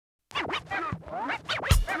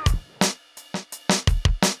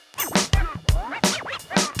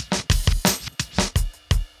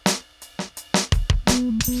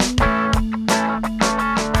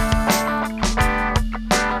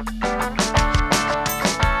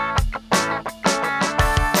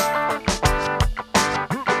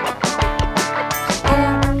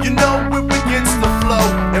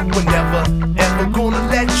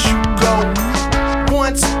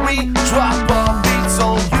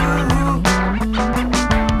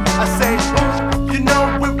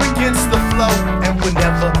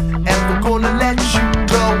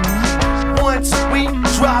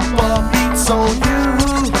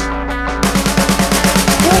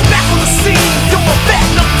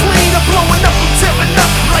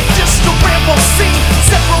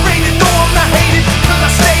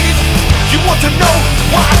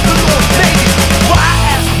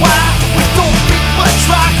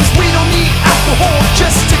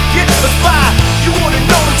us by. You wanna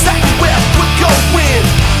know exactly where we're going.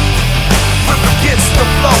 We're against the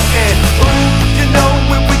flow, and ooh, you know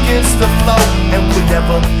we're against the flow, and we're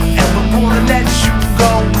never ever gonna let you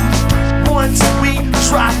go. Once we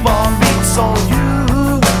drop our beats on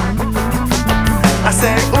you, I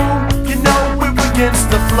say ooh, you know we're against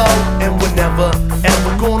the flow, and we're never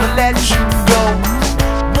ever gonna let you go.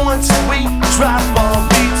 Once we drop our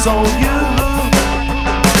beats on you,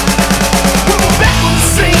 we're back on the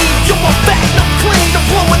scene. You're back, I'm clean. I'm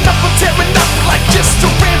blowing up, I'm tearing up like just a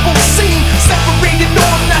rainbow scene. Separated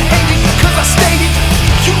on the hated, cause I stated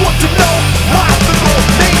you want to know why the Lord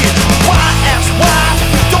made it. Why ask why?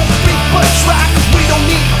 We don't think but try, cause we don't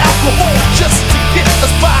need alcohol just to get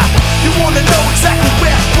us by. You wanna know exactly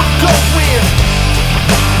where we're going.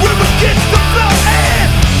 We're against the flow, and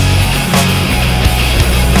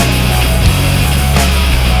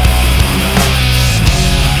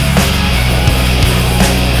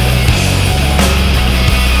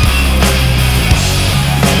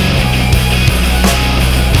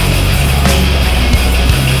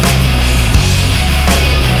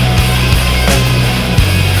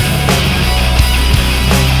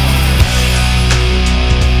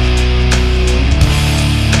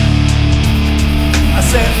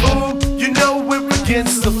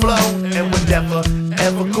against the flow, and we're never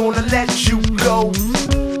ever gonna let you go.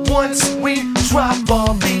 Once we drop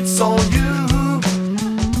our beats on you,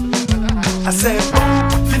 I said,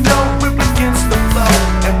 ooh, you know we're against the flow,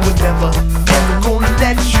 and we're never ever gonna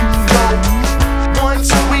let you